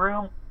lose the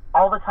room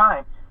all the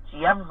time.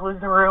 GMs lose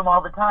the room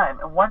all the time.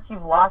 And once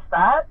you've lost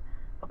that,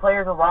 the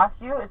players have lost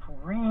you, it's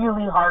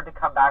really hard to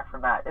come back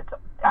from that. It's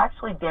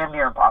actually damn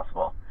near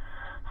impossible.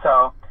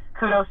 So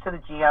kudos to the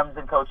GMs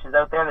and coaches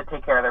out there that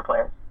take care of their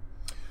players.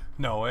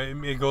 No,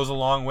 it goes a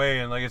long way.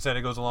 And like I said,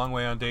 it goes a long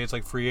way on days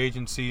like free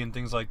agency and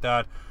things like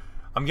that.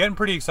 I'm getting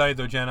pretty excited,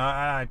 though, Jen.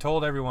 I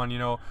told everyone, you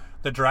know,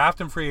 the draft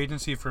and free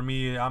agency for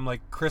me, I'm like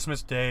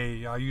Christmas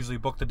Day. I usually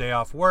book the day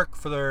off work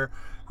for their,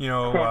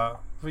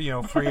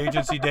 free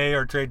agency day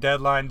or trade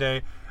deadline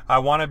day. I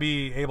want to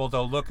be able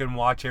to look and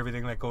watch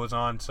everything that goes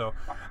on. So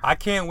I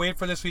can't wait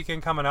for this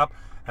weekend coming up,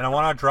 and I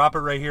want to drop it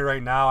right here,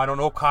 right now. I don't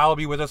know if Kyle will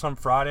be with us on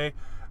Friday.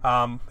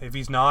 If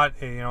he's not,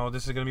 you know,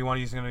 this is going to be one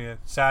he's going to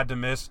be sad to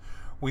miss.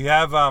 We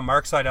have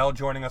Mark Seidel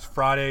joining us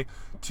Friday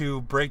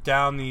to break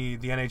down the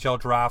NHL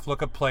draft,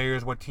 look at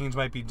players, what teams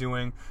might be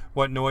doing,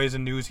 what noise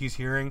and news he's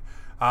hearing.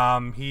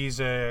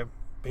 He's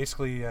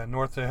basically a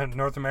North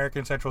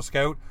American Central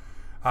Scout.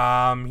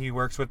 He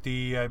works with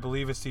I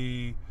believe it's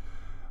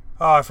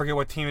I forget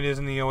what team it is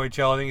in the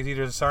OHL. I think it's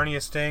either the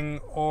Sarnia Sting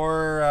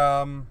or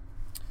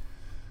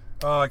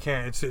I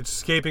can't. It's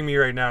escaping me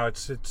right now.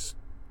 It's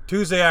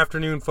Tuesday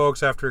afternoon,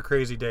 folks, after a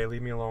crazy day.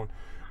 Leave me alone.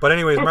 But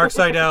anyways, Mark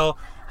Seidel,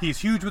 he's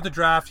huge with the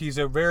draft. He's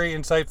very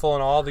insightful on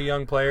all the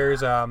young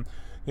players.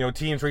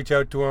 Teams reach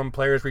out to him,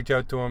 players reach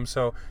out to him.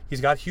 So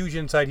he's got huge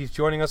insight. He's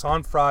joining us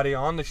on Friday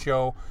on the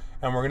show,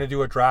 and we're going to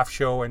do a draft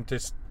show and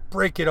just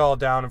break it all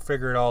down and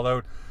figure it all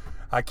out.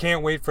 I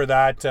can't wait for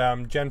that.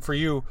 Jen, for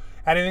you,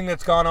 anything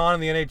that's gone on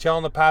in the NHL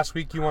in the past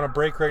week you want to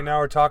break right now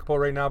or talk about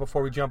right now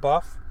before we jump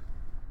off?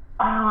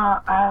 You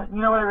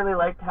know what I really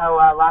liked? How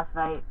last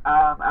night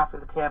after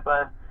the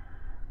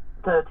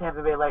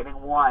Tampa Bay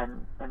Lightning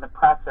won in the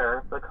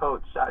presser, the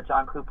coach,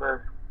 John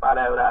Cooper, brought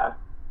out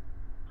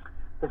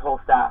his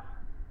whole staff.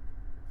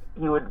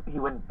 He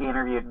wouldn't be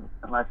interviewed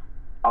unless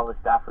all his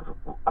staff was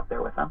up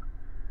there with him.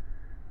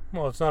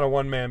 Well, it's not a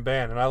one-man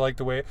band, and I like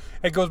the way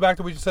it goes back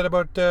to what you said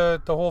about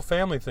the whole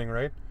family thing,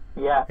 right?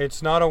 Yeah.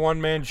 It's not a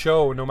one-man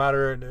show, no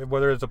matter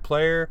whether it's a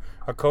player,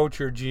 a coach,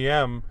 or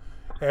GM.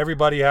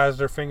 Everybody has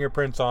their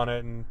fingerprints on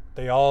it, and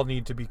they all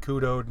need to be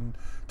kudoed and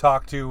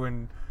talked to,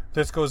 and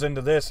this goes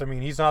into this. I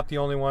mean, he's not the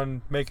only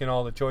one making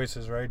all the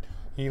choices, right?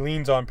 He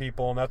leans on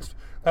people, and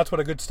that's what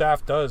a good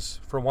staff does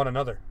for one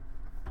another.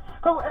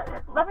 So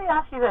let me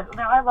ask you this.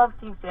 Now, I love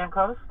Steve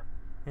Stamkos,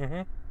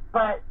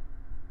 but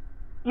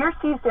you're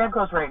Steve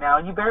Stamkos right now,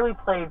 and you barely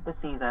played the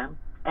season,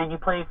 and you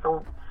played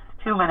for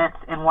 2 minutes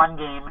in one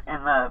game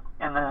in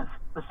the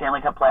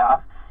Stanley Cup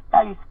playoffs.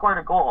 Yeah, you scored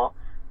a goal,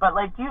 but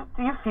like, do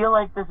you feel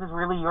like this is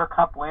really your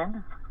cup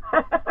win?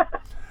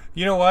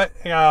 You know what?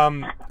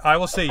 I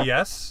will say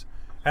yes,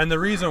 and the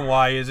reason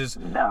why is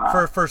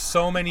for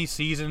so many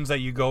seasons that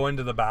you go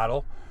into the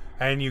battle,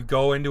 and you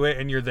go into it,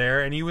 and you're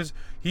there, and he was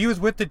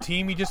with the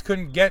team. He just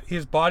couldn't get,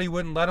 his body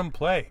wouldn't let him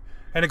play,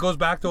 and it goes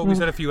back to what we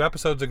said a few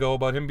episodes ago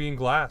about him being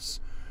glass.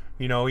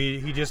 You know,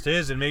 he just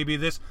is, and maybe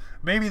this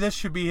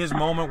should be his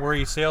moment where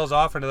he sails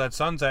off into that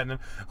sunset. And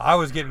I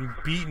was getting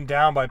beaten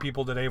down by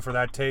people today for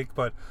that take,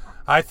 but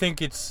I think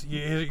it's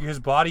his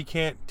body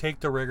can't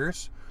take the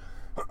rigors.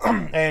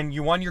 And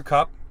you won your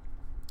cup.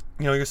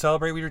 You know, you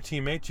celebrate with your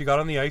teammates. You got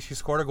on the ice. You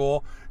scored a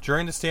goal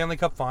during the Stanley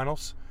Cup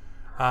Finals.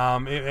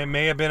 It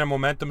may have been a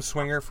momentum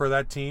swinger for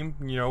that team,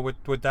 you know,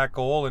 with that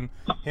goal and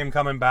him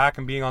coming back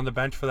and being on the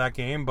bench for that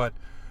game, but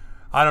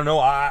I don't know.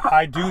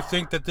 I do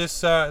think that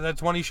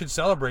that's one he should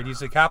celebrate. He's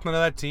the captain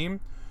of that team.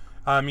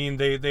 I mean,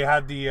 they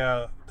had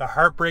the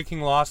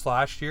heartbreaking loss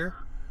last year.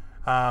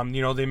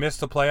 You know, they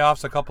missed the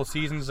playoffs a couple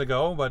seasons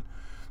ago, but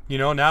you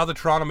know, now the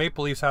Toronto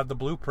Maple Leafs have the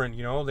blueprint.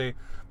 You know,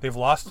 they've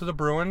lost to the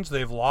Bruins,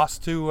 they've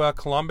lost to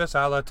Columbus,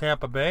 a la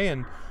Tampa Bay,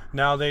 and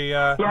now they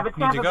but need to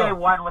Tampa go. Bay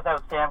won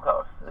without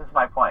Stamkos. Is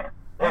my point.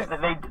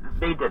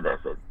 They did this.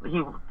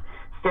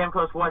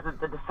 Stamkos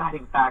wasn't the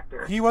deciding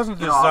factor. He wasn't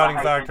the deciding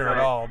factor at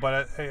all,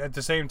 but at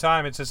the same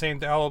time, it's the same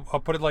thing. I'll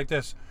put it like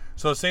this.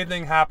 So the same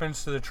thing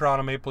happens to the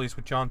Toronto Maple Leafs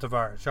with John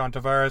Tavares. John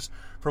Tavares,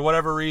 for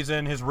whatever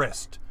reason, his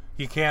wrist.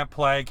 He can't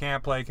play,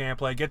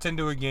 gets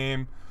into a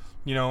game,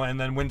 you know, and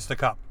then wins the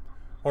cup.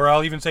 Or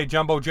I'll even say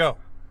Jumbo Joe.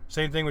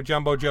 Same thing with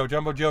Jumbo Joe.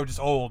 Jumbo Joe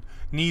just old.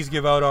 Knees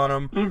give out on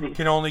him. Easy.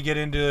 Can only get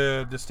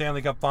into the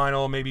Stanley Cup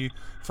final maybe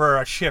for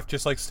a shift,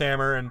 just like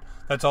Stammer, and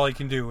that's all he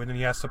can do. And then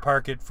he has to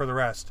park it for the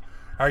rest.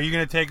 Are you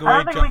going to take away?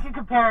 I don't think we can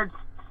compare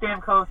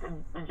Stamkos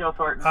and Joe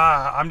Thornton.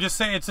 I'm just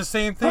saying it's the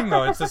same thing,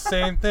 though. It's the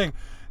same thing.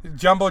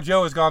 Jumbo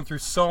Joe has gone through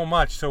so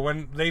much. So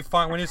when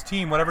his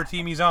team, whatever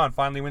team he's on,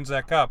 finally wins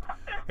that cup,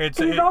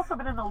 he's also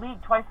been in the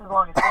league twice as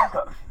long as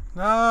Stamkos.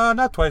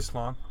 Not twice as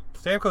long.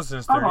 Stamkos is in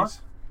his 30s.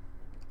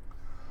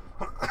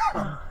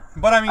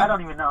 But I mean, I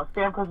don't even know.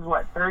 Stamkos is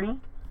what, 30?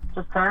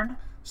 Just turned?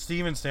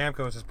 Steven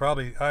Stamkos is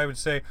probably, I would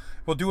say,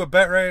 we'll do a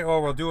bet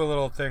we'll do a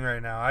little thing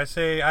right now. I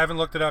haven't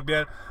looked it up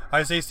yet.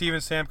 I say Steven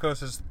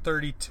Stamkos is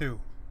 32.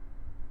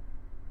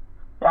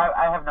 Yeah,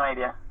 I have no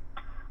idea.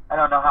 I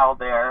don't know how old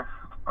they are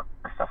or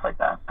stuff like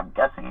that. I'm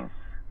guessing he's...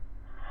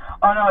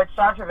 Oh, no, it's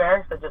John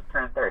Tavares that just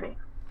turned 30.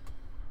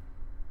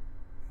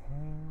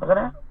 Wasn't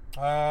it?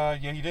 Yeah,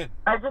 he did.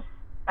 I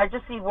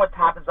just see what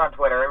happens on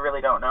Twitter. I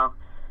really don't know.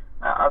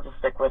 I'll just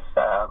stick with,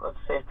 let's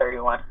say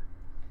 31.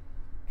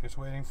 Just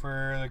waiting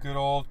for the good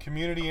old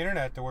community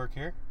internet to work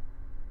here.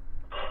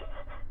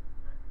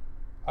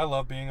 I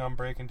love being on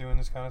break and doing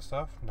this kind of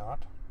stuff.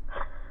 Not.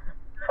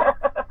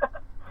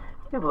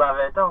 You love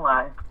it. Don't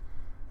lie.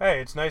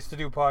 Hey, it's nice to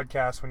do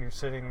podcasts when you're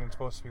sitting and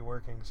supposed to be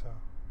working, so.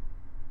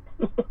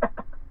 Yeah.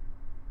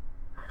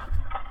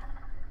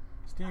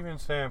 Steven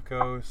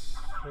Stamkos.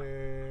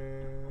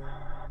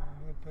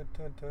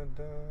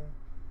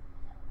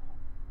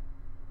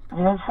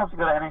 You just have to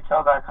go to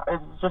NHL.com.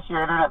 Is just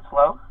your internet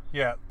slow?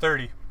 Yeah,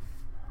 30.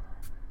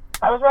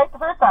 I was right the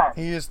first time.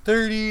 He is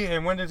 30,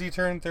 and when does he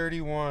turn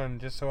 31?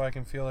 Just so I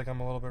can feel like I'm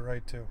a little bit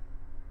right, too.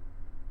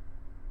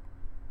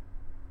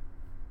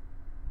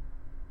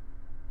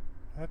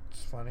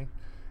 That's funny.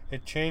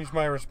 It changed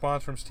my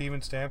response from Steven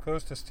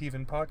Stamkos to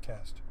Steven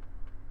Podcast.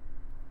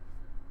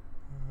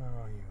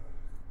 Oh, you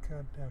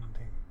goddamn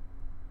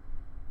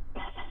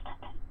thing.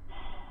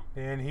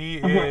 And he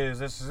is.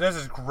 This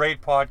is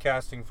great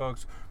podcasting,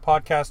 folks.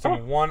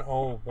 Podcasting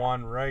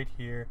 101 right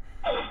here.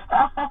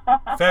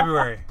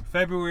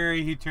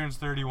 February he turns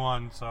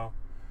 31, so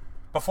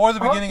before the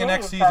beginning of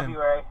next season.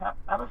 February.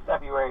 I'm a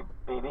February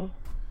baby.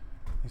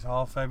 He's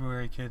all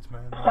February kids,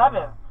 man.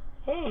 7.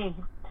 Hey,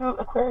 to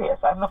Aquarius.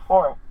 I'm the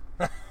 4th.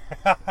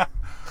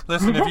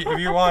 Listen, if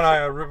you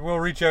want, we'll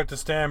reach out to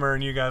Stammer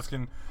and you guys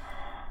can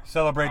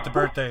celebrate the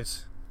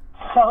birthdays.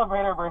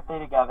 Celebrate our birthday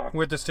together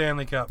with the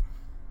Stanley Cup.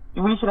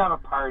 We should have a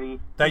party.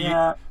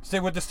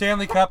 With the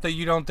Stanley Cup that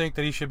you don't think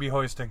that he should be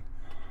hoisting.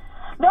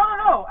 No.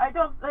 I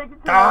don't think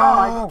it's at all.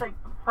 I just think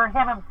for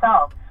him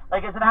himself,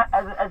 like as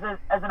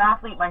an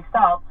athlete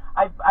myself,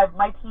 I've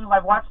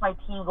watched my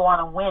team go on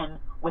and win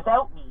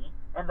without me,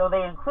 and though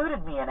they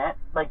included me in it,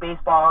 like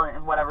baseball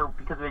and whatever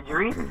because of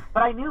injuries,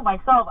 but I knew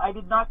myself I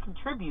did not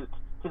contribute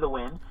to the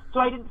win, so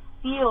I didn't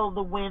feel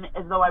the win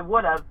as though I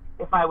would have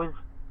if I was.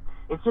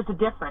 It's just this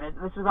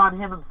was on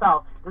him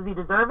himself. Does he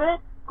deserve it?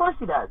 Of course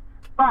he does,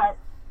 but.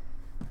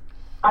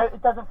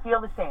 It doesn't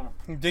feel the same.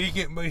 Did he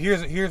get?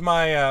 Here's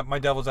my my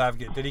devil's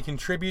advocate. Did he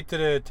contribute to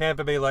the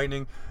Tampa Bay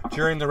Lightning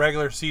during the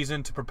regular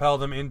season to propel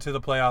them into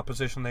the playoff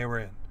position they were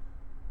in?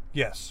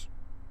 Yes.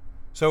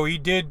 So he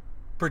did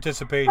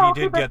participate. No,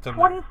 He did get them.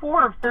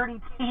 24 of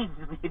 30 teams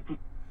made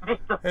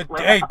the playoffs.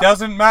 Hey,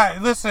 doesn't matter.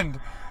 Listen,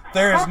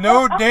 there is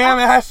no damn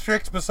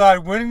asterisk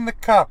beside winning the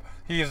cup.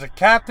 He is a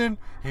captain.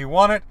 He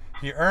won it.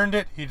 He earned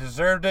it. He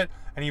deserved it.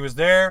 And he was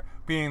there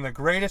being the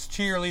greatest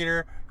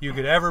cheerleader you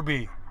could ever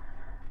be.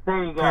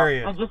 There you go.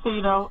 Period. And just so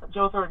you know,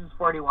 Joe Thornton's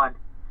 41.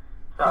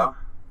 So.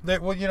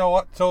 Well, you know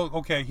what? So,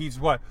 okay, he's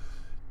what?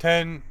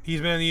 10.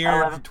 He's been in the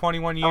year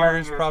 21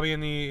 years, probably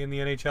in the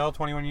NHL,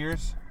 21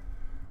 years.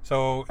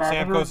 So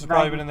Stamkos has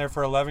probably been in there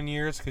for 11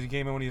 years because he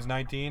came in when he was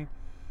 19.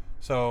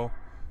 So,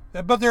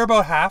 but they're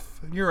about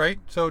half. You're right.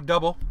 So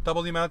double the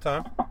amount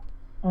of time.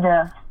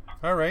 Yeah.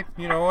 All right.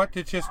 You know what?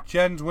 It's just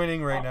Jen's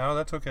winning right now.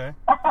 That's okay.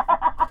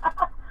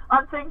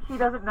 On things she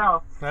doesn't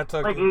know. That's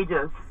okay. Like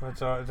ages.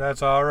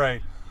 That's all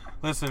right.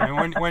 Listen,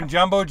 and when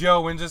Jumbo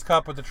Joe wins his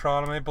cup with the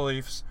Toronto Maple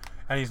Leafs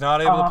and he's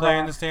not able to play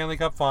in the Stanley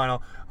Cup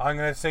final, I'm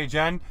gonna say,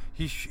 Jen,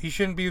 he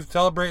shouldn't be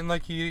celebrating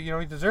like he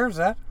deserves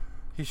that.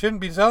 He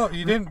shouldn't be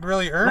He didn't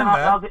really earn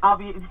that. I'll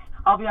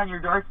be on your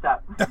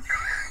doorstep.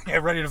 Yeah,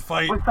 ready to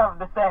fight. With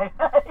something to say.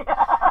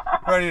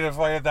 Ready to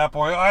fight at that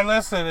point.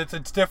 Listen,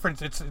 it's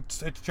different.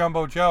 It's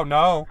Jumbo Joe.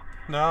 No.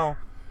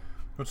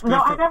 It's good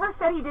I never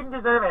said he didn't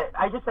deserve it.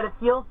 I just said it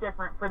feels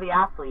different for the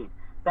athlete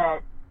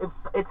that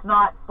it's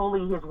not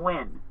fully his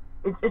win.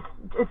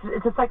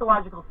 It's a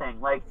psychological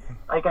thing. Like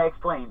I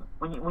explained,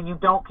 when you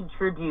don't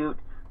contribute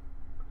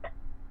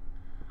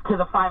to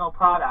the final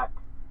product.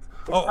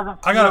 I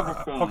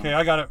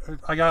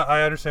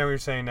understand what you're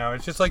saying now.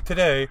 It's just like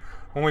today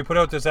when we put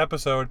out this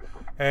episode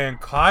and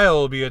Kyle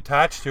will be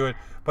attached to it,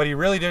 but he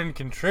really didn't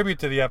contribute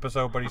to the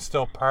episode, but he's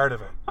still part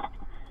of it.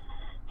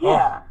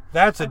 Yeah. Oh,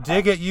 that's a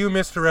dig at you,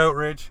 Mr.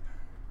 Outridge.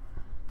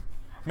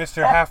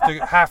 Mr.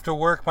 have to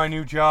work my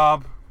new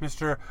job.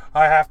 Mr.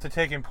 I have to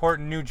take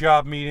important new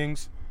job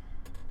meetings.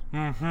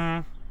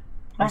 Mm-hmm.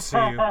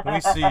 We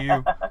see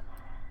you.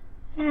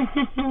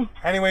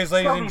 Anyways,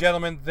 ladies and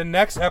gentlemen, the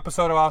next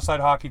episode of Offside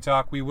Hockey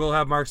Talk, we will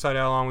have Mark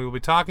Seidel on. We will be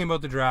talking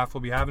about the draft.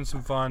 We'll be having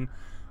some fun.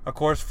 Of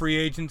course, free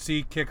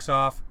agency kicks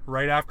off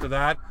right after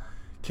that.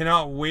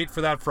 Cannot wait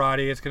for that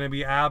Friday. It's going to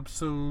be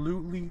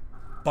absolutely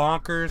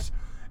bonkers.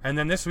 And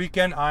then this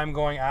weekend, I'm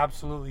going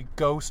absolutely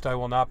ghost. I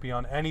will not be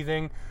on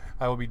anything.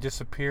 I will be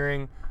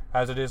disappearing,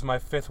 as it is my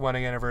 5th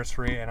wedding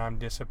anniversary, and I'm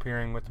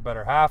disappearing with the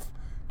better half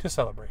to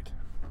celebrate.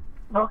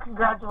 Well,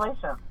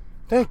 congratulations.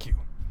 Thank you.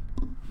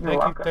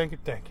 Thank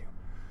you.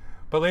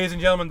 But ladies and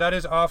gentlemen, that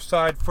is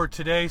Offside for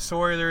today.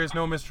 Sorry there is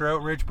no Mr.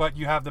 Outridge, but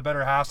you have the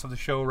better half of the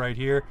show right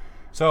here.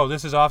 So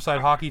this is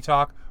Offside Hockey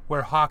Talk,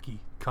 where hockey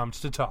comes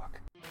to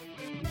talk.